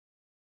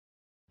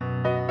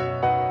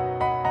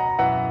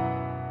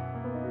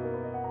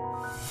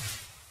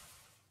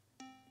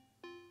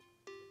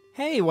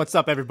Hey, what's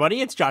up,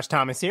 everybody? It's Josh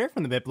Thomas here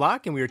from the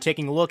BitBlock, and we are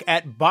taking a look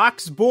at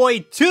Box Boy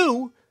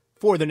 2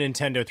 for the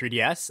Nintendo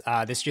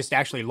 3DS. This just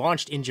actually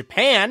launched in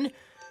Japan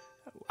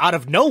out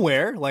of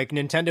nowhere. Like,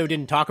 Nintendo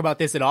didn't talk about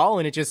this at all,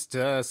 and it just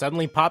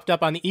suddenly popped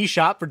up on the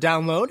eShop for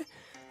download.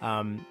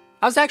 I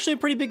was actually a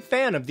pretty big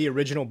fan of the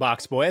original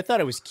Box Boy. I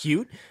thought it was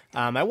cute.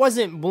 I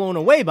wasn't blown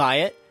away by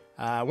it.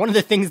 One of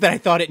the things that I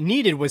thought it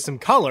needed was some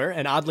color,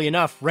 and oddly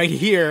enough, right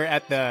here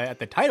at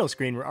the title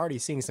screen, we're already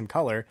seeing some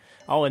color.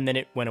 Oh, and then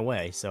it went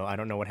away, so I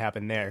don't know what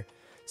happened there.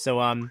 So,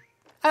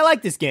 I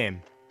like this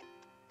game.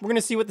 We're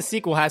gonna see what the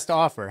sequel has to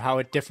offer, how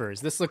it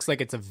differs. This looks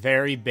like it's a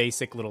very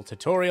basic little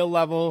tutorial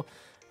level.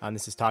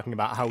 This is talking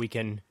about how we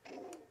can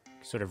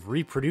sort of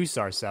reproduce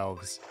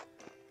ourselves.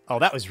 Oh,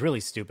 that was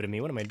really stupid of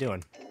me. What am I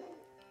doing?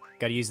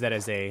 Gotta use that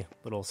as a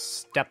little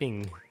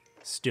stepping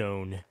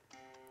stone.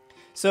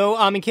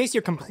 So, in case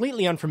you're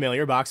completely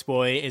unfamiliar, Box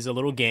Boy is a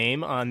little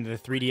game on the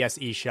 3DS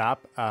eShop.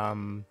 I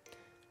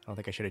don't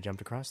think I should have jumped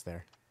across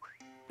there.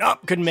 Oh,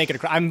 couldn't make it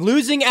across. I'm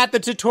losing at the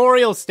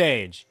tutorial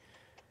stage.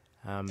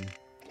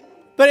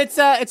 But it's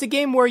a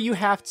game where you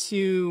have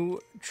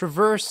to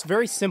traverse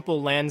very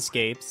simple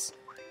landscapes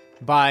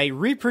by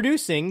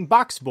reproducing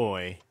Box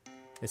Boy.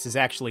 This is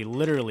actually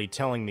literally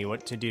telling me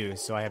what to do,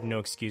 so I have no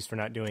excuse for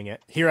not doing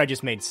it. Here I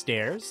just made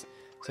stairs,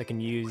 so I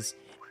can use...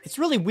 It's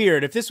really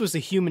weird. If this was a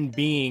human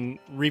being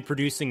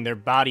reproducing their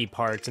body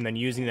parts and then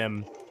using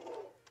them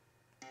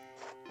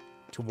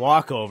to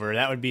walk over,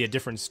 that would be a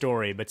different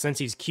story. But since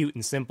he's cute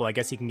and simple, I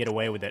guess he can get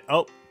away with it.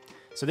 Oh,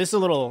 so this is a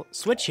little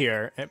switch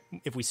here.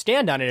 If we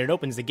stand on it, it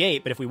opens the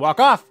gate. But if we walk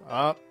off,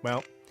 oh,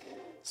 well.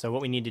 So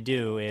what we need to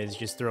do is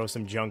just throw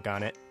some junk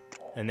on it.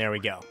 And there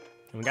we go.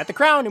 And we got the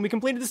crown, and we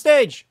completed the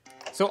stage.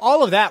 So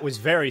all of that was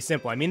very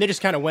simple. I mean, they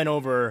just kind of went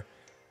over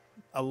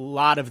a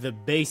lot of the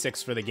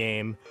basics for the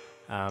game.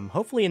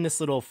 Hopefully in this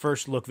little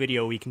first look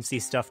video, we can see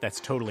stuff that's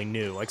totally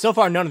new. Like, so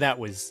far, none of that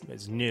was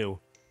new.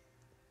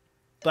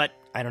 But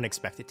I don't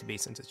expect it to be,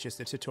 since it's just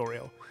a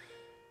tutorial.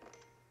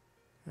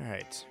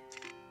 Alright.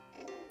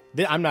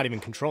 I'm not even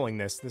controlling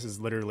this. This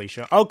is literally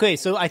showing... Okay,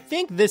 so I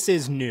think this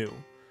is new.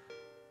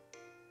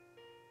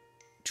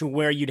 To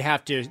where you'd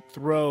have to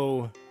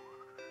throw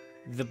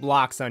the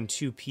blocks on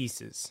two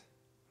pieces.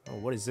 Oh,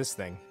 what is this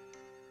thing?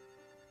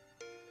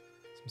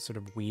 Some sort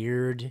of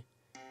weird...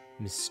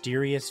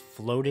 mysterious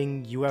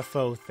floating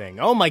UFO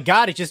thing. Oh my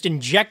god, it just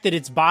injected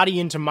its body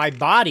into my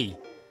body.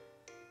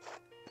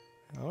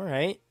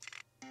 Alright.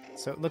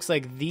 So it looks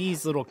like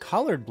these little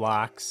colored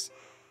blocks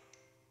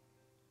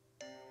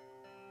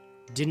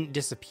didn't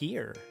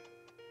disappear.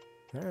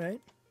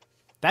 Alright.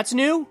 That's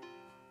new.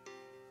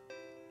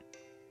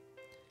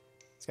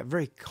 It's got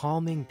very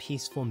calming,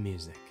 peaceful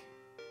music.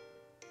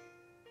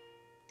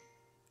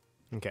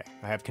 Okay,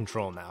 I have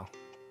control now.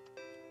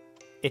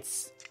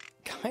 It's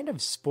kind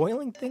of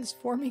spoiling things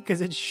for me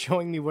because it's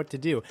showing me what to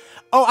do.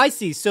 Oh, I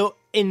see. So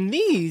in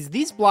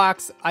these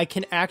blocks, I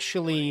can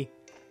actually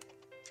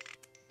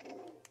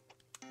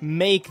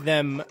make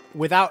them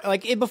without,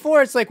 like,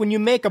 before it's like when you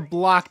make a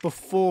block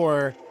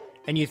before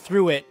and you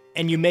threw it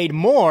and you made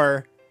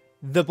more,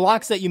 the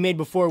blocks that you made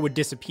before would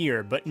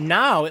disappear. But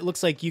now it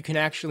looks like you can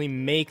actually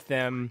make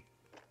them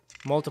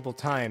multiple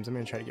times. I'm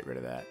going to try to get rid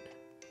of that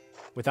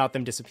without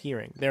them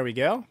disappearing. There we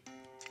go.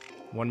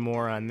 One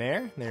more on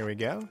there. There we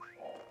go.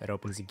 That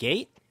opens the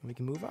gate, and we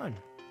can move on.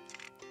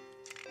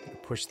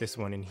 Push this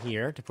one in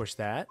here to push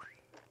that.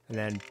 And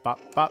then bop,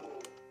 bop.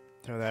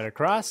 Throw that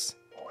across.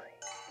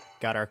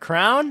 Got our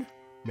crown.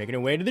 Making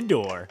our way to the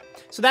door.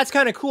 So that's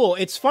kind of cool.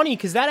 It's funny,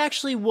 because that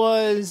actually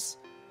was...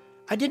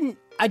 I didn't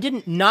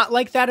not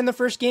like that in the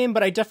first game,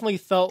 but I definitely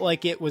felt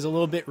like it was a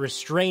little bit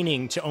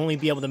restraining to only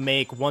be able to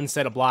make one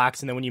set of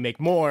blocks, and then when you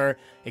make more,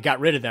 it got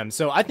rid of them.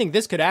 So I think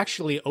this could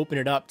actually open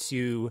it up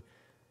to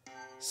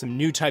some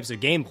new types of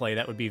gameplay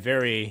that would be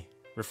very...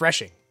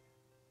 refreshing.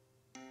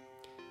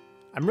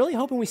 I'm really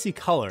hoping we see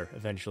color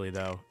eventually,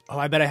 though. Oh,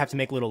 I bet I have to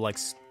make little, like,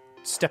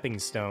 stepping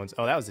stones.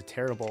 Oh, that was a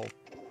terrible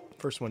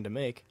first one to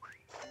make.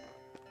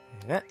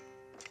 Yeah.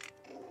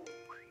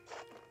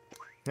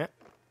 Yeah.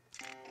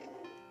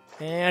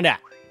 And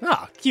that.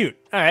 Oh, cute.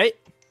 All right.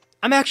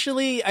 I'm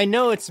actually... I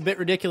know it's a bit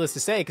ridiculous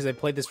to say because I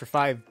played this for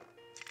 5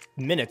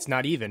 minutes,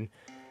 not even.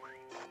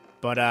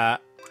 But,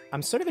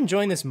 I'm sort of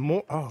enjoying this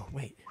more... Oh,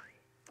 wait.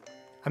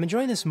 I'm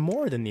enjoying this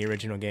more than the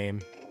original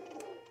game.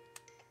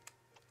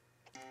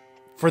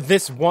 For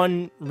this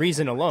one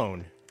reason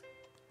alone.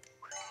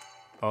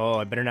 Oh,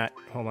 I better not...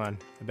 Hold on.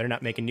 I better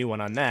not make a new one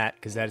on that,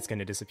 because that is going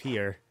to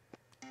disappear.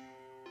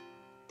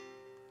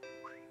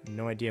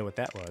 No idea what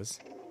that was.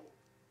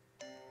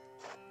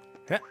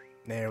 Huh,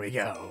 there we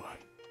go.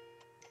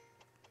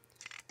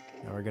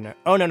 Now we're gonna...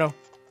 Oh, no. I'm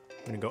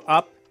gonna go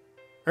up.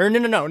 Or,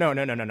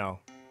 no.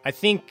 I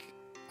think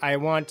I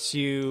want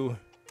to...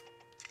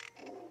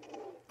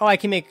 Oh, I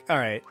can make...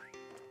 Alright.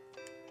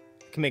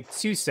 I can make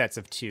 2 sets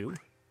of 2.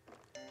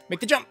 Make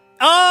the jump!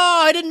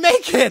 Oh, I didn't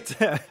make it!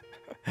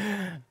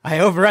 I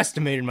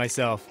overestimated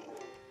myself.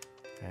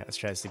 Alright, let's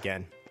try this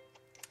again.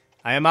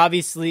 I am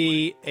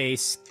obviously a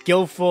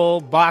skillful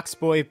Box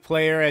Boy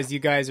player, as you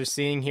guys are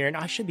seeing here. And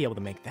I should be able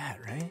to make that,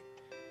 right?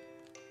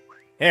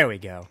 There we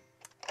go.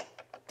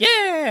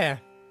 Yeah!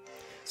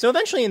 So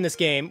eventually in this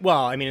game,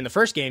 well, I mean, in the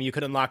first game, you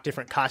could unlock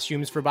different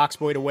costumes for Box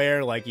Boy to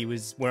wear. Like, he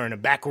was wearing a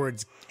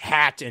backwards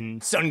hat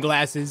and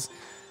sunglasses,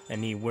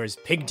 and he wears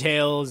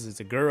pigtails as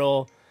a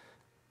girl.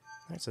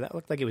 All right, so that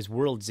looked like it was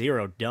World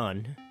 0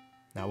 done.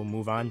 Now we'll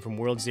move on from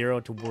World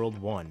 0 to World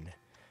 1.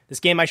 This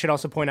game, I should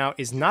also point out,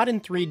 is not in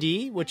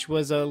 3D, which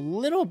was a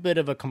little bit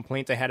of a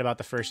complaint I had about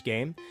the first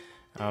game.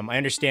 I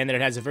understand that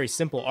it has a very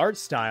simple art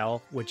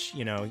style, which,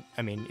 you know,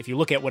 I mean, if you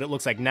look at what it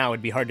looks like now,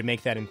 it'd be hard to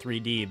make that in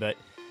 3D, but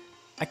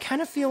I kind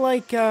of feel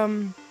like,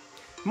 I'm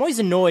always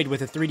annoyed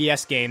with a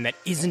 3DS game that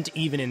isn't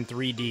even in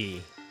 3D.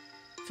 I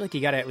feel like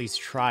you gotta at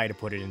least try to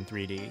put it in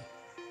 3D.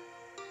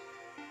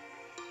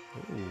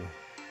 Ooh,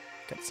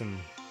 got some...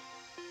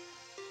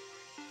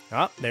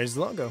 Oh, there's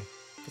the logo.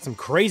 Got some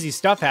crazy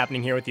stuff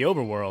happening here with the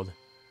overworld.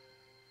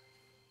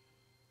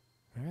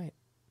 Alright,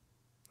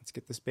 let's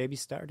get this baby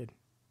started.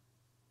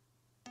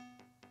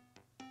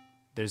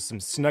 There's some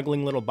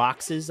snuggling little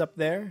boxes up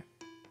there.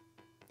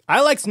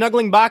 I like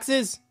snuggling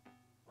boxes!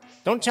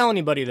 Don't tell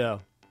anybody,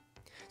 though.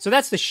 So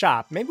that's the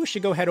shop. Maybe we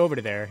should go head over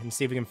to there and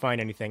see if we can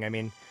find anything. I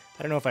mean,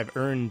 I don't know if I've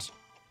earned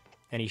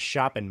any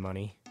shopping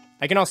money.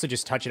 I can also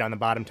just touch it on the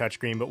bottom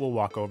touchscreen, but we'll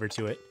walk over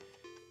to it.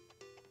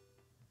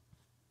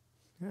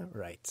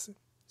 Alright.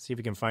 See if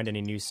we can find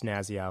any new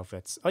snazzy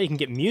outfits. Oh, you can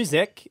get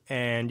music,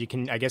 and you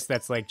can, I guess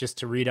that's like just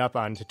to read up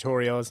on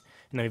tutorials.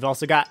 And then we've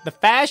also got the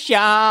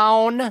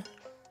fashion!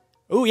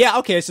 Ooh, yeah,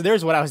 okay, so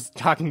there's what I was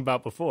talking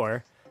about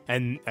before.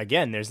 And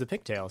again, there's the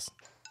pigtails.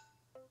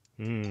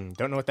 Don't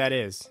know what that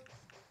is.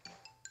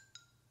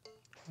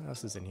 What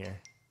else is in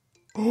here?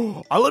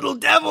 Oh, a little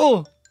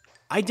devil!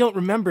 I don't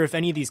remember if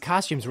any of these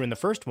costumes were in the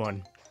first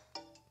one.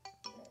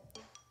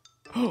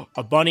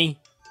 A bunny.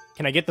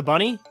 Can I get the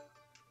bunny?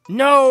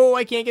 No,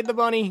 I can't get the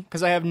bunny,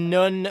 because I have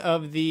none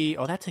of the...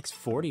 Oh, that takes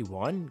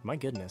 41? My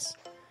goodness.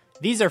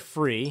 These are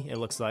free, it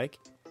looks like.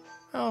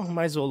 Oh,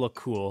 might as well look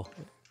cool.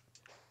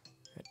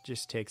 It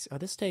just takes... Oh,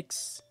 this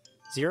takes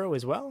 0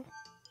 as well?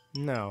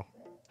 No.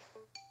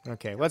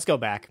 Okay, let's go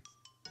back.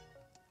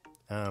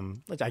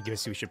 I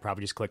guess we should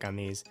probably just click on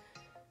these.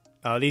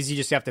 These you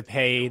just have to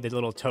pay the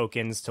little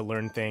tokens to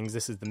learn things.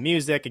 This is the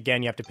music.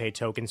 Again, you have to pay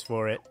tokens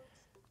for it.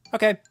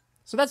 Okay,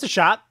 so that's a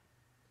shop.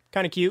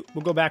 Kind of cute.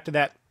 We'll go back to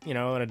that, you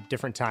know, at a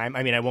different time.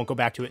 I mean, I won't go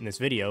back to it in this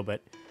video,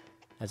 but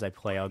as I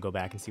play, I'll go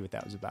back and see what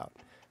that was about.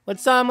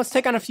 Let's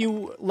take on a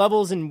few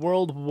levels in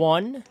World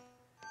 1.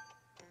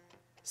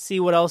 See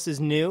what else is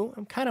new.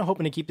 I'm kind of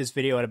hoping to keep this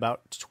video at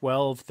about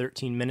 12,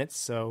 13 minutes,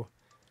 so,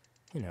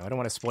 you know, I don't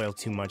want to spoil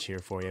too much here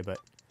for you, but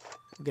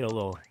we'll get a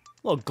little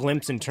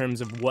glimpse in terms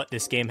of what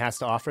this game has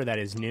to offer that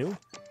is new.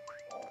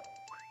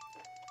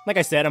 Like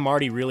I said, I'm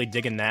already really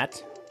digging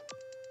that.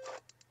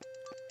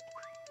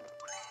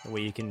 The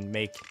way you can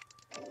make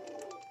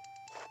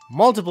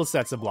multiple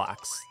sets of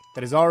blocks.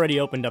 That has already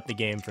opened up the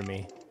game for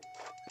me.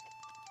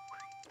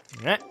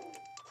 Alright.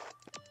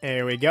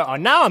 There we go. Oh,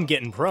 now I'm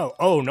getting pro.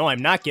 Oh, no,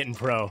 I'm not getting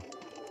pro.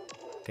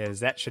 Because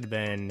that should have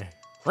been...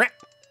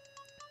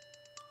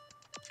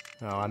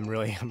 Oh, I'm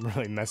really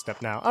messed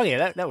up now. Oh,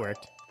 yeah, that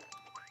worked.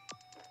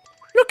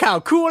 Look how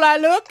cool I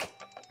look!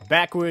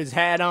 Backwards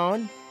hat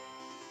on.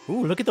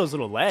 Ooh, look at those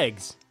little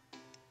legs.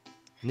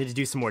 I need to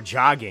do some more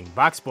jogging.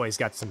 Box Boy's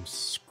got some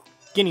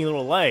skinny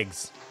little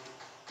legs.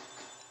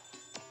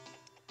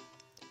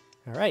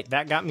 Alright,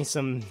 that got me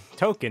some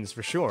tokens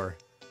for sure.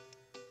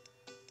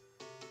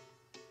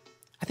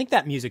 I think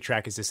that music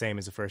track is the same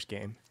as the first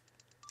game.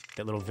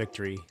 That little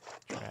victory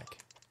track.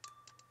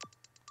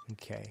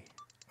 Okay.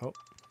 Oh.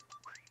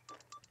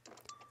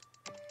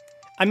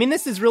 I mean,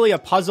 this is really a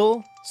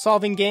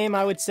puzzle-solving game,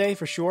 I would say,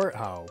 for sure.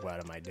 Oh, what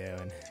am I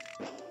doing?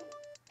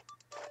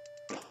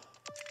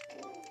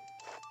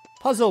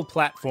 Puzzle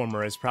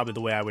platformer is probably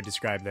the way I would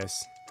describe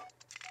this.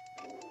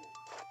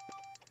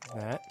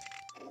 That.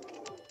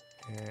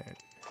 And...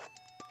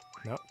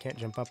 Nope, can't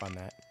jump up on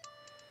that.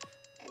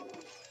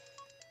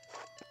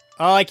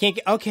 Oh, I can't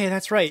get... Okay,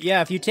 that's right.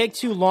 Yeah, if you take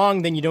too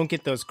long, then you don't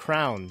get those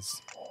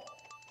crowns.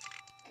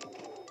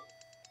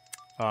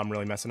 Oh, I'm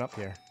really messing up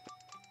here.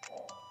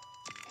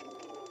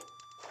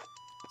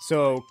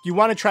 So, you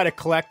want to try to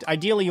collect...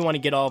 Ideally, you want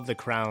to get all of the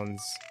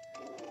crowns.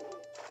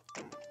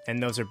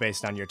 And those are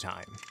based on your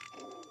time.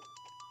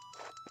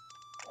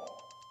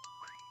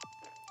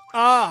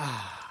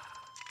 Ah!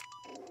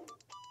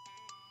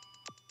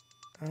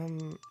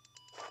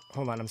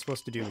 Hold on, I'm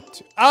supposed to do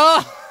two.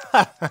 Oh!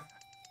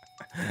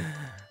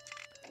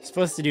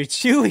 Supposed to do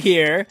 2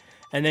 here,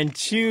 and then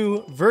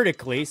 2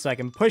 vertically, so I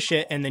can push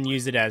it and then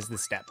use it as the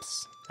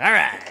steps.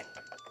 Alright!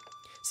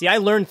 See, I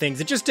learn things.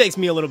 It just takes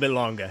me a little bit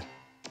longer.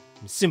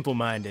 I'm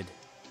simple-minded.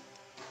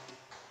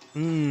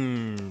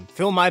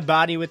 Fill my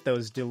body with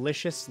those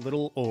delicious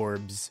little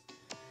orbs.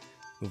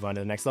 Move on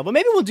to the next level.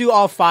 Maybe we'll do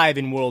all 5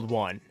 in World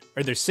 1.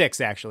 Or there's 6,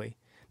 actually.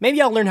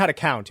 Maybe I'll learn how to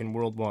count in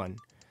World 1.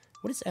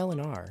 What is L and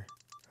R?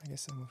 I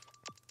guess I'll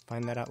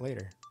find that out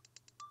later.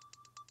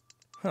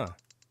 Huh.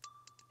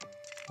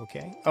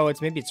 Okay. Oh,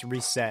 maybe it's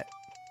reset.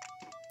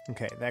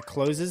 Okay, that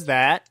closes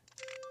that.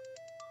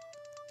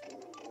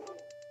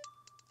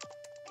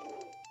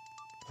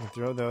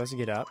 throw those to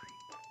get up.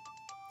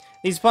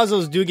 These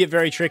puzzles do get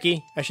very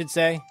tricky, I should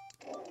say.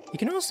 You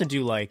can also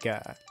do, like,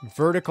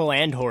 vertical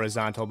and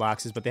horizontal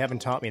boxes, but they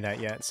haven't taught me that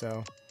yet,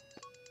 so...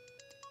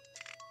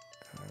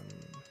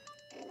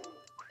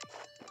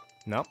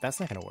 Nope, that's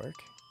not gonna work.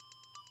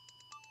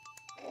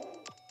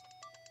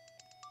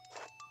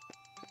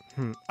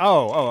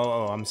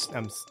 Oh, I'm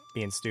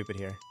being stupid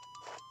here.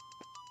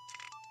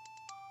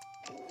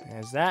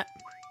 There's that.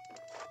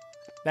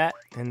 That,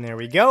 and there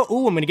we go.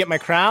 Ooh, I'm gonna get my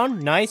crown.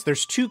 Nice.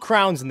 There's 2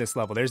 crowns in this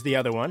level. There's the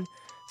other one.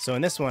 So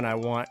in this one, I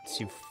want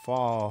to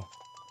fall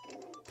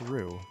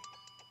through.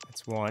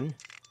 That's 1.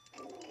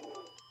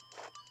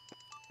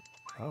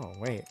 Oh,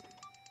 wait.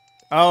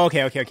 Oh,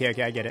 okay, I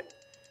get it.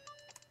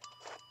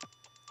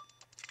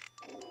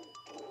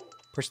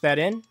 Push that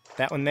in.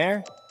 That one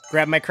there.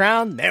 Grab my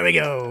crown. There we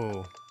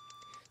go.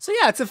 So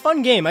yeah, it's a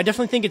fun game. I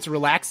definitely think it's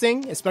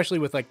relaxing, especially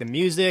with like the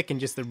music and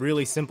just the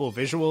really simple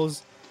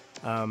visuals.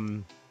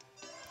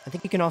 I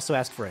think you can also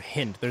ask for a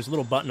hint. There's a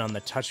little button on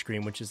the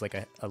touchscreen, which is like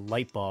a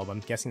light bulb. I'm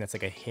guessing that's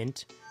like a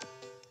hint.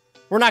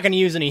 We're not going to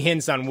use any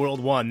hints on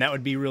World 1. That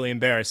would be really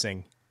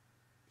embarrassing.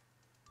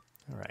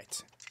 All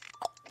right.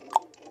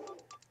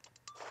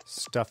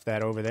 Stuff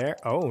that over there.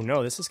 Oh,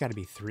 no, this has got to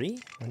be 3.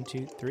 1,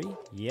 2, 3.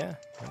 Yeah,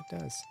 that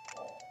does.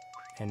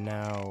 And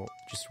now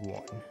just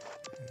 1.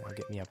 That'll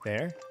get me up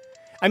there.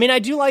 I mean, I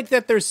do like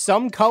that there's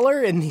some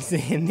color in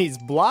these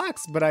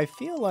blocks, but I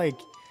feel like,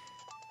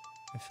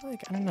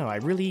 I don't know, I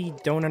really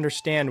don't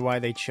understand why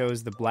they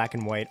chose the black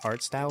and white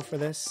art style for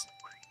this.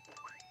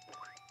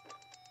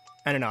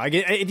 I don't know,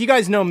 if you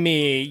guys know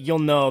me, you'll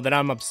know that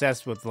I'm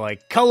obsessed with,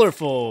 like,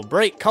 colorful,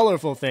 bright,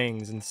 colorful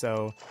things, and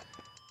so...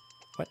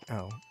 What?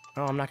 Oh,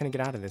 I'm not gonna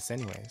get out of this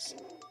anyways.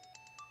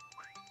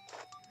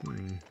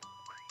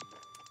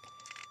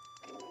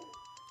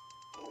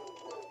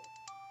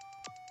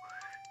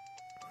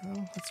 Well,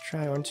 let's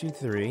try 1, 2,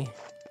 3.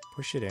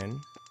 Push it in.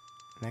 And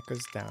that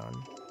goes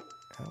down.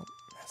 Oh,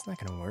 that's not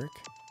gonna work.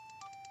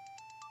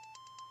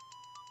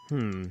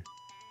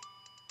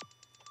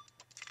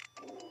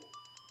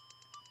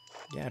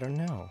 Yeah, I don't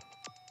know.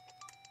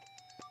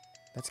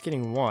 That's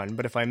getting 1,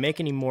 but if I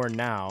make any more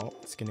now,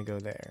 it's gonna go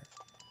there.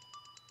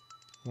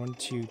 1,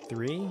 2,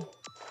 3.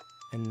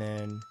 And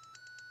then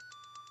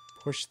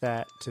push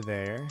that to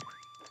there.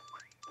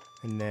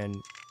 And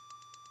then...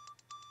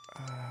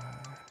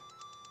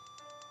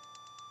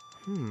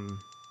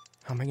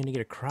 How am I gonna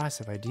get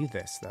across if I do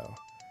this, though?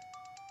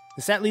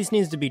 This at least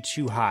needs to be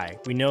too high.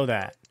 We know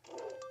that.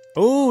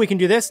 Oh, we can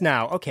do this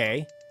now.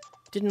 Okay.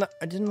 It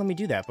didn't let me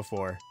do that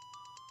before.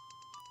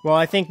 Well,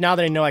 I think now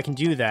that I know I can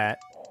do that...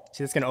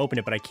 See, that's gonna open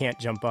it, but I can't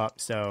jump up,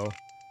 so...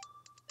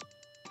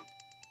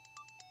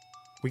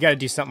 We gotta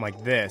do something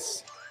like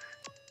this.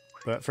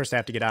 But first I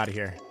have to get out of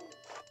here.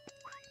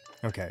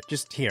 Okay,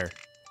 just here.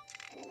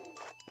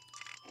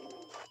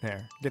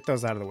 There. Get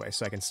those out of the way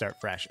so I can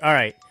start fresh.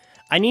 Alright.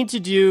 I need to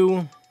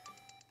do...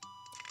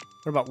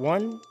 What about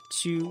 1,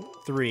 2,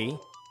 3?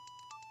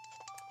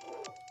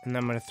 And then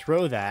I'm going to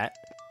throw that.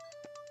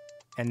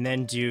 And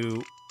then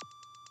do...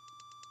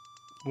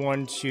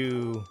 1,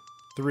 2,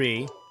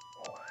 3.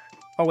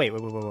 Oh, wait.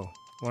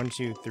 1,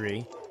 2,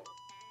 3.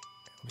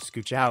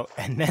 Scooch out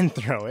and then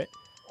throw it.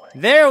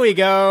 There we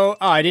go!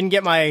 Oh, I didn't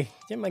get my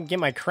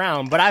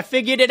crown, but I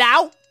figured it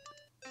out!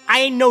 I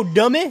ain't no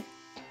dummy!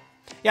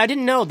 Yeah, I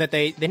didn't know that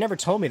they never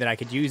told me that I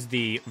could use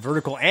the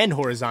vertical and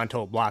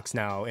horizontal blocks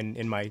now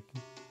in my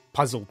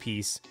puzzle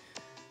piece.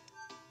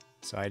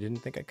 So I didn't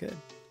think I could.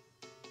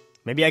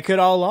 Maybe I could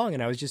all along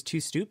and I was just too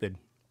stupid.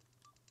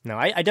 No,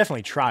 I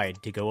definitely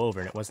tried to go over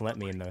and it wasn't letting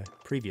me in the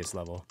previous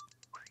level.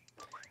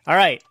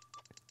 Alright.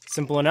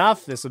 Simple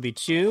enough. This will be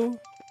 2.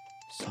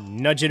 Just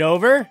nudge it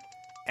over.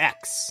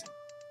 X.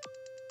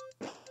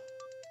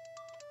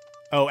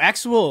 Oh,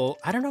 X will...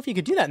 I don't know if you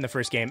could do that in the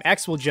first game.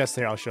 X will just...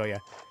 There, I'll show you.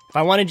 If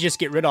I want to just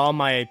get rid of all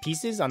my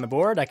pieces on the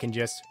board, I can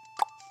just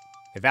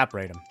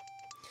evaporate them.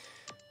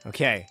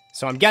 Okay,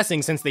 so I'm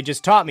guessing since they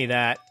just taught me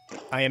that,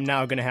 I am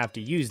now going to have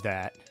to use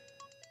that.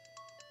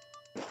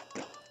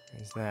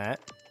 There's that.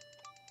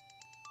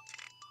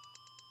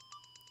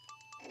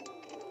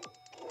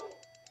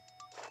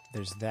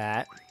 There's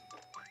that.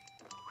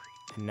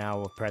 And now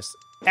we'll press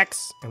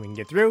X and we can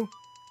get through.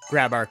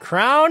 Grab our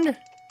crown.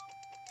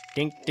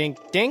 Dink, dink,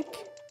 dink.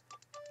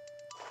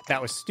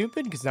 That was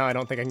stupid because now I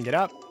don't think I can get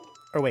up.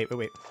 Or wait.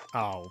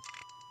 Oh.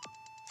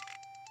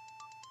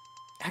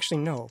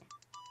 Actually, no.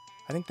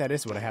 I think that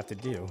is what I have to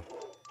do.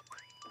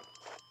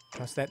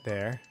 Toss that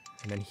there.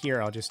 And then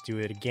here, I'll just do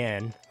it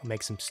again. I'll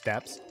make some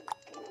steps.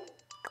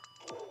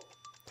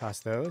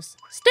 Toss those.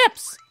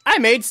 Steps! I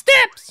made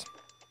steps!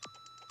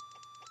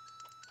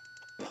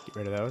 Get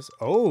rid of those.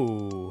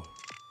 Oh.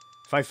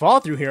 If I fall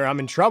through here, I'm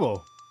in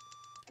trouble.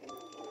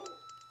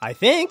 I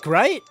think,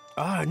 right?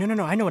 Oh,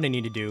 no. I know what I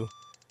need to do.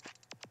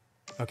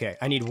 Okay,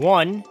 I need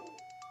 1.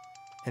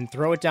 And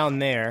throw it down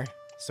there,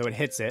 so it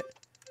hits it.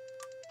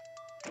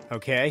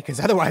 Okay,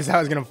 because otherwise I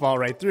was going to fall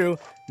right through.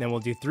 Then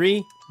we'll do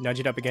 3, nudge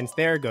it up against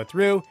there, go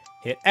through,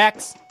 hit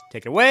X,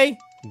 take it away,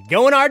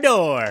 go in our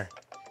door.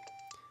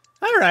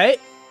 Alright.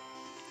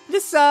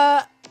 This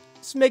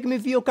It's making me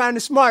feel kind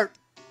of smart.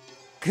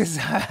 Because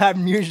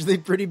I'm usually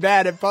pretty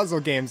bad at puzzle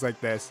games like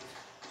this.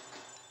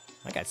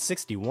 I got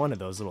 61 of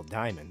those little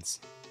diamonds.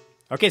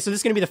 Okay, so this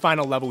is going to be the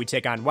final level we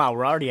take on. Wow,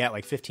 we're already at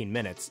like 15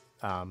 minutes.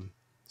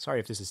 Sorry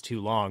if this is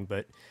too long,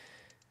 but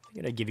I'm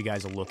going to give you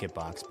guys a look at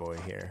Box Boy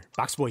here.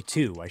 Box Boy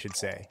 2, I should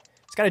say.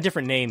 It's got a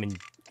different name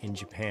in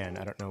Japan.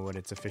 I don't know what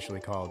it's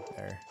officially called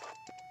there.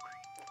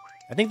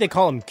 I think they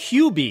call him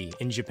QB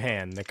in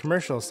Japan. The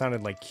commercial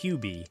sounded like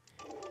QB.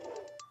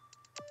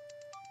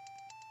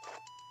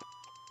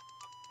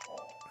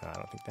 I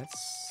don't think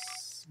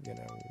that's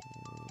gonna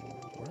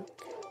work.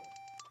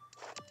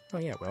 Oh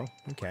yeah, well,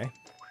 okay.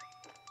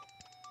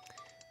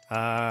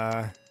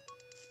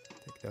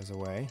 Take those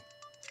away.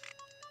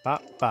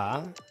 Ba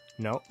ba.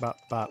 No, ba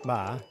ba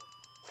ba.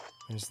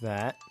 There's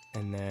that,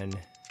 and then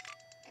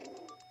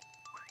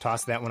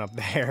toss that one up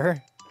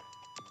there.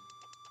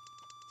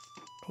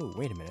 Oh,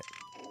 wait a minute.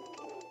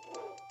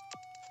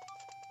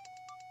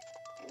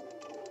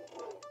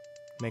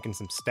 Making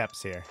some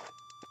steps here.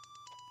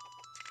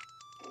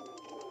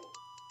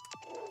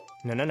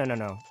 No, no, no, no,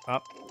 no.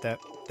 Up, that.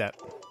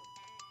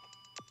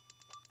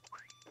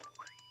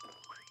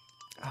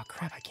 Oh,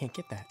 crap, I can't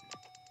get that.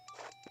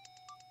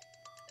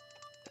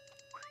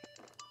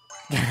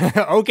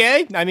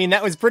 Okay, I mean,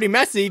 that was pretty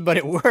messy, but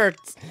it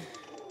worked.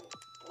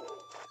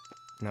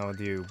 Now we'll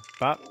do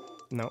bop.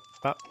 No,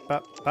 bop,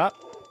 bop, bop.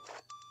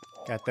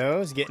 Got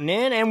those, getting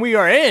in, and we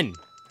are in!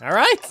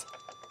 Alright!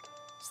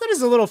 So that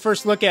is a little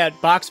first look at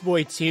Box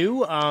Boy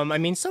 2. I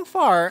mean, so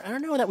far, I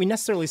don't know that we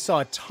necessarily saw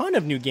a ton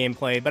of new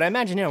gameplay, but I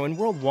imagine, you know, in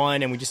World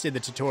 1, and we just did the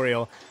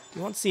tutorial,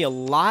 you won't see a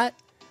lot.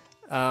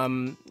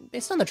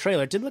 Based on the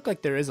trailer, it did look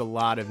like there is a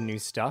lot of new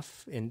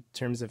stuff in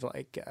terms of,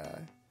 like,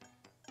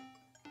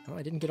 oh,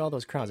 I didn't get all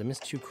those crowns. I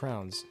missed 2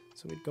 crowns.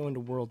 So we'd go into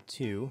World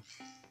 2.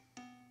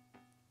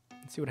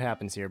 Let's see what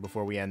happens here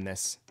before we end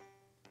this.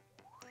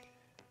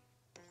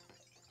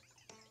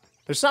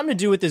 There's something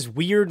to do with this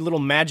weird little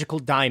magical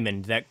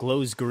diamond that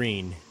glows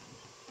green.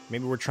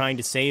 Maybe we're trying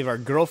to save our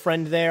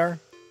girlfriend there?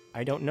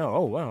 I don't know.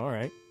 Oh, well,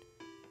 alright.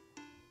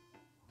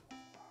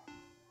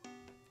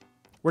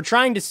 We're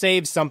trying to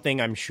save something,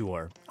 I'm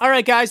sure.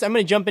 Alright, guys, I'm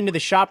going to jump into the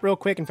shop real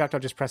quick. In fact,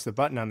 I'll just press the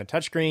button on the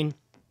touchscreen.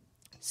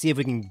 See if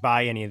we can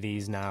buy any of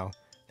these now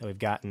that we've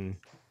gotten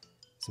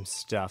some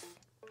stuff.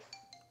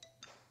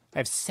 I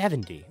have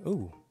 70.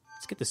 Ooh,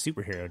 let's get the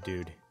superhero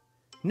dude.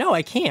 No,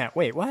 I can't.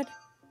 Wait, what?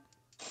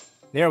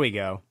 There we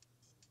go.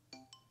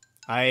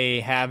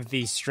 I have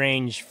the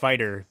strange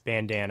fighter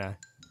bandana.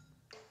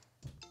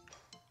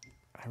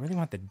 I really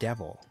want the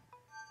devil.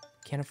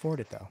 Can't afford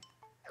it, though.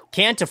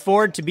 Can't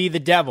afford to be the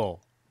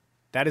devil.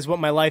 That is what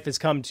my life has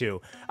come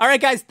to. All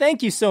right, guys,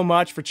 thank you so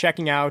much for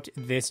checking out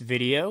this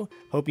video.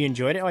 Hope you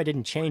enjoyed it. Oh, I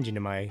didn't change into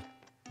my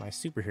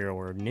superhero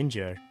or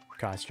ninja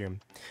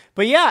costume.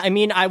 But yeah, I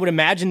mean, I would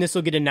imagine this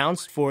will get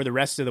announced for the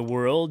rest of the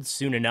world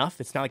soon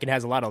enough. It's not like it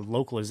has a lot of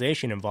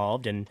localization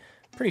involved, and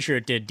pretty sure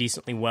it did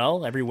decently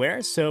well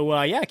everywhere.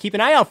 So yeah, keep an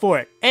eye out for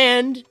it.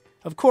 And,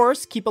 of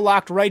course, keep it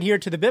locked right here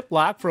to the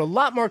BitBlock for a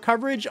lot more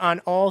coverage on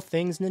all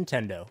things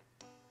Nintendo.